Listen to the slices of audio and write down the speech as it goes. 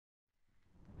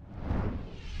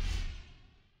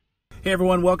Hey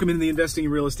everyone, welcome into the Investing in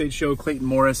Real Estate Show. Clayton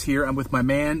Morris here. I'm with my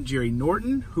man, Jerry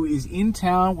Norton, who is in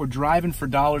town. We're driving for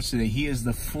dollars today. He is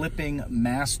the flipping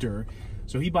master.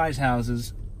 So he buys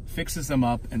houses, fixes them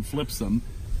up, and flips them.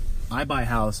 I buy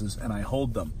houses and I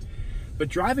hold them. But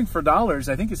driving for dollars,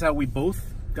 I think, is how we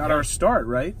both got our start,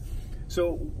 right?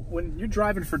 So when you're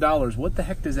driving for dollars, what the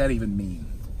heck does that even mean?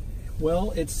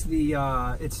 Well, it's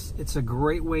a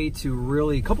great way to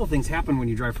really, a couple of things happen when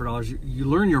you drive for dollars. You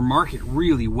learn your market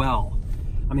really well.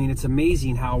 I mean, it's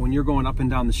amazing how when you're going up and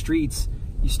down the streets,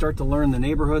 you start to learn the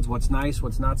neighborhoods, what's nice,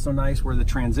 what's not so nice, where the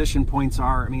transition points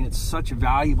are. I mean, it's such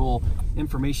valuable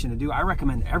information to do. I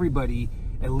recommend everybody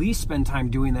at least spend time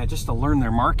doing that just to learn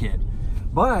their market.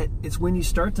 But it's when you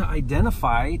start to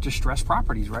identify distressed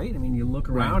properties, right? I mean, you look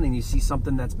around and you see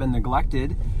something that's been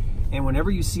neglected. And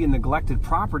whenever you see a neglected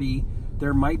property,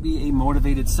 there might be a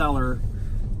motivated seller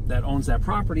that owns that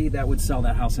property that would sell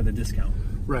that house at a discount.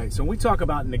 Right. So when we talk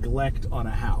about neglect on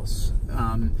a house,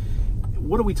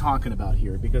 what are we talking about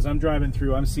here? Because I'm driving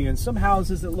through, I'm seeing some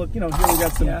houses that look, you know, here we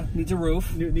got some... needs a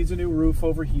roof. Needs a new roof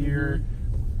over here.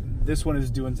 This one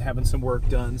is having some work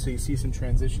done, so you see some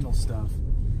transitional stuff.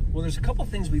 Well, there's a couple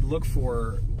things we look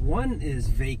for. One is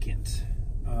vacant.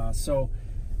 So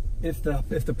if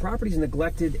the property's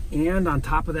neglected and on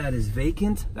top of that is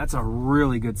vacant, that's a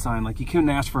really good sign. Like, you couldn't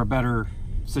ask for a better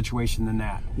situation than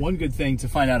that. One good thing to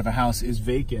find out if a house is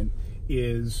vacant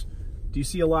is, do you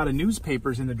see a lot of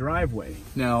newspapers in the driveway?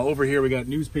 Now, over here we got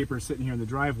newspapers sitting here in the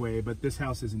driveway, but this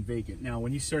house isn't vacant. Now,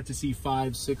 when you start to see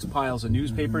 5, 6 piles of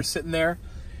newspapers sitting there,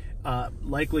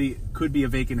 likely could be a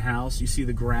vacant house. You see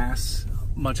the grass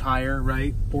much higher,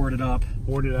 right? Boarded up.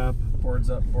 Board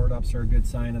ups are a good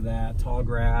sign of that. Tall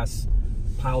grass,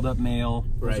 piled up mail.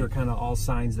 Those are kind of all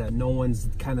signs that no one's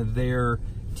kind of there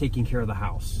taking care of the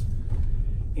house.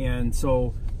 And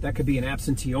so that could be an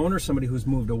absentee owner, somebody who's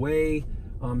moved away.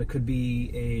 It could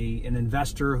be an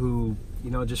investor who,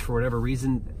 you know, just for whatever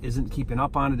reason isn't keeping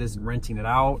up on it, isn't renting it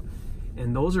out.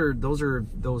 And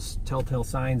those telltale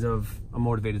signs of a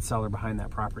motivated seller behind that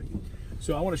property.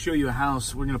 So I want to show you a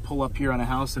house. We're going to pull up here on a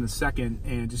house in a second,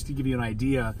 and just to give you an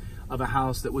idea of a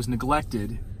house that was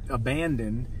neglected,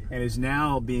 abandoned, and is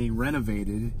now being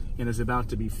renovated and is about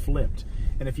to be flipped.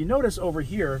 And if you notice over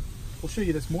here, we'll show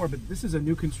you this more, but this is a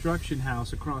new construction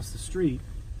house across the street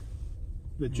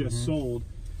that just sold.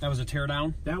 That was a tear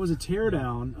down? That was a tear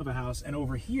down of a house. And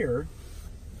over here,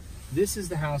 this is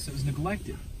the house that was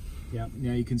neglected. Yeah.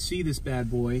 Now you can see this bad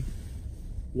boy,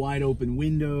 wide open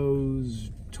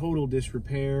windows, total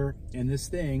disrepair, and this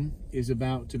thing is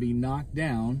about to be knocked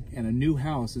down and a new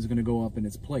house is going to go up in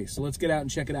its place. So let's get out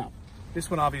and check it out. This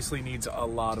one obviously needs a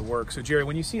lot of work. So Jerry,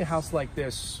 when you see a house like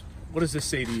this, what does this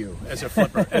say to you as a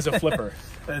flipper?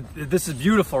 This is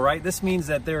beautiful, right? This means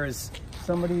that there is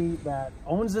somebody that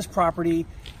owns this property.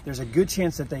 There's a good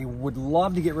chance that they would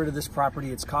love to get rid of this property.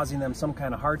 It's causing them some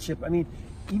kind of hardship. I mean,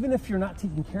 even if you're not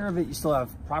taking care of it, you still have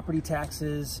property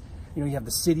taxes. You know, you have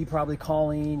the city probably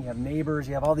calling, you have neighbors,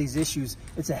 you have all these issues.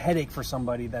 It's a headache for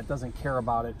somebody that doesn't care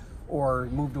about it or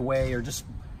moved away or just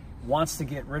wants to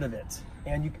get rid of it.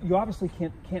 And you obviously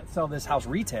can't sell this house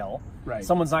retail. Right.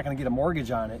 Someone's not going to get a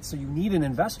mortgage on it, so you need an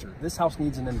investor. This house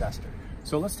needs an investor.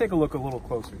 So let's take a look a little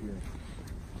closer here.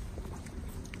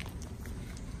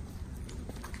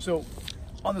 So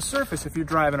on the surface, if you're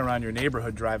driving around your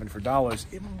neighborhood driving for dollars,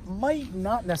 it might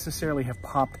not necessarily have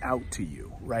popped out to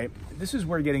you, right? This is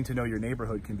where getting to know your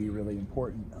neighborhood can be really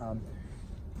important.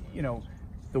 You know,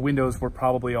 the windows were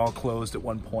probably all closed at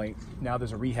one point. Now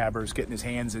there's a rehabber's getting his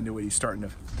hands into it. He's starting to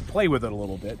play with it a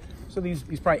little bit. So he's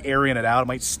probably airing it out. It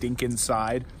might stink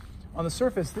inside. On the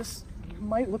surface, this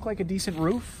might look like a decent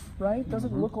roof, right?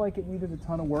 Doesn't look like it needed a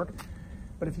ton of work.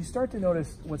 But if you start to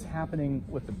notice what's happening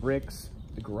with the bricks,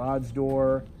 the garage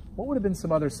door, what would have been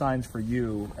some other signs for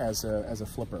you as a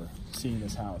flipper seeing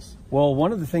this house? Well,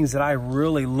 one of the things that I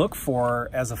really look for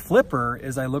as a flipper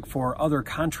is I look for other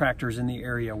contractors in the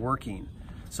area working.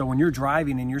 So when you're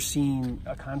driving and you're seeing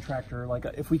a contractor, like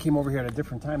if we came over here at a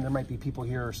different time, there might be people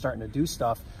here starting to do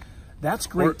stuff. That's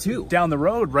great too. Down the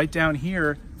road, right down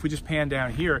here, if we just pan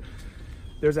down here,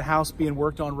 there's a house being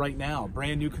worked on right now.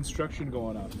 Brand new construction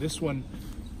going up. This one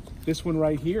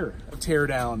right here, a tear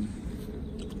down,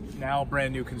 now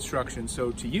brand new construction.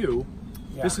 So to you,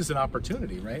 this is an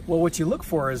opportunity, right? Well, what you look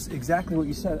for is exactly what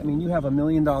you said. I mean, you have $1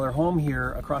 million home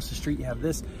here across the street, you have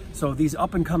this. So these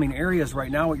up and coming areas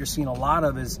right now, what you're seeing a lot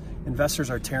of is investors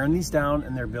are tearing these down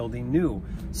and they're building new.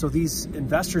 So these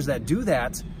investors that do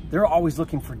that, they're always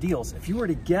looking for deals. If you were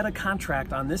to get a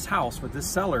contract on this house with this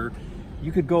seller,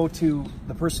 you could go to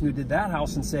the person who did that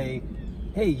house and say,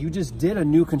 hey, you just did a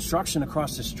new construction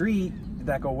across the street did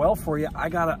that go well for you? I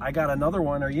got another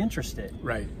one. Are you interested?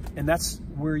 Right. And that's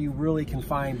where you really can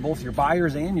find both your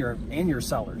buyers and your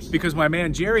sellers. Because my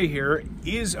man Jerry here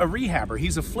is a rehabber.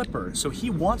 He's a flipper. So he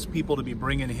wants people to be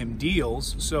bringing him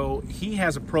deals. So he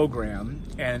has a program,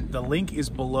 and the link is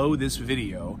below this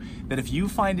video, that if you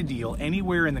find a deal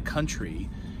anywhere in the country,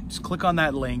 just click on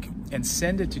that link and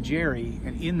send it to Jerry.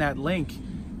 And in that link,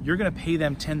 you're going to pay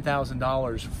them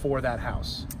 $10,000 for that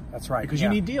house. That's right. Because you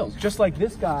need deals. Just like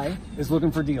this guy is looking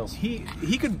for deals. He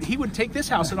would take this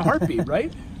house in a heartbeat,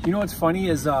 right? You know what's funny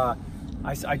is I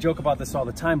joke about this all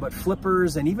the time, but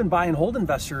flippers and even buy and hold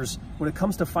investors, when it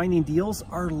comes to finding deals,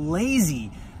 are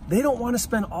lazy. They don't want to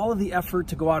spend all of the effort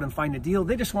to go out and find a deal.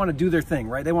 They just want to do their thing,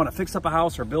 right? They want to fix up a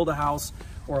house or build a house,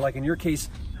 or like in your case,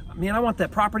 man, I want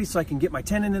that property so I can get my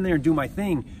tenant in there and do my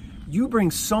thing. You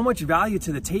bring so much value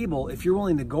to the table if you're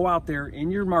willing to go out there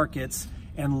in your markets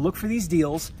and look for these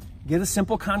deals, get a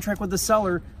simple contract with the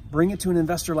seller, bring it to an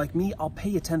investor like me, I'll pay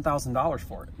you $10,000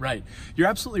 for it. Right. You're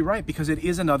absolutely right, because it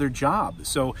is another job.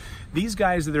 So these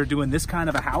guys that are doing this kind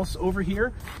of a house over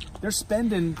here, they're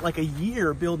spending like a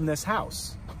year building this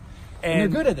house.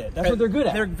 And they're good at it. That's what they're good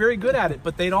at. They're very good at it,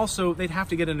 but they'd have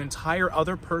to get an entire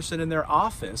other person in their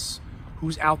office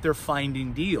who's out there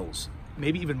finding deals.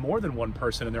 Maybe even more than one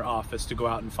person in their office to go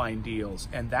out and find deals.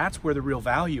 And that's where the real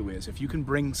value is. If you can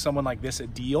bring someone like this a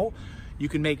deal, you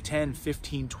can make 10,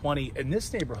 15, 20. In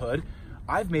this neighborhood,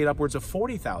 I've made upwards of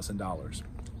 $40,000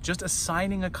 just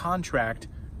assigning a contract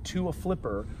to a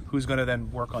flipper who's going to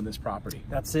then work on this property.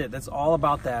 That's it. That's all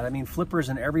about that. I mean, flippers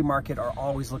in every market are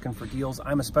always looking for deals.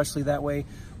 I'm especially that way.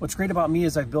 What's great about me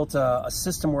is I've built a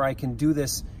system where I can do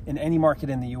this in any market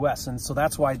in the US. And so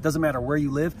that's why it doesn't matter where you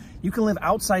live. You can live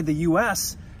outside the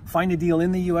US, find a deal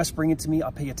in the US, bring it to me,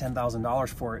 I'll pay you $10,000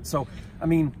 for it. So, I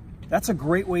mean, that's a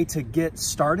great way to get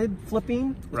started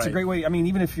flipping. It's a great way. I mean,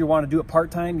 even if you want to do it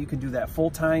part-time, you can do that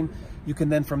full-time. You can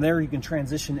then from there, you can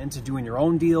transition into doing your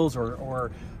own deals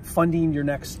or funding your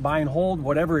next buy and hold,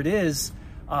 whatever it is.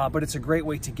 But it's a great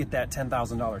way to get that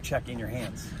 $10,000 check in your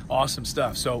hands. Awesome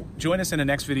stuff. So join us in the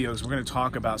next videos. We're going to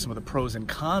talk about some of the pros and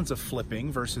cons of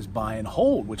flipping versus buy and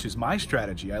hold, which is my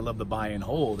strategy. I love the buy and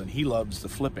hold, and he loves the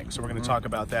flipping. So we're going to talk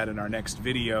about that in our next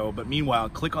video. But meanwhile,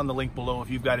 click on the link below.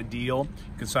 If you've got a deal,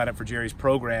 you can sign up for Jerry's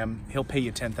program. He'll pay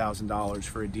you $10,000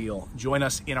 for a deal. Join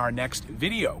us in our next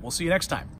video. We'll see you next time.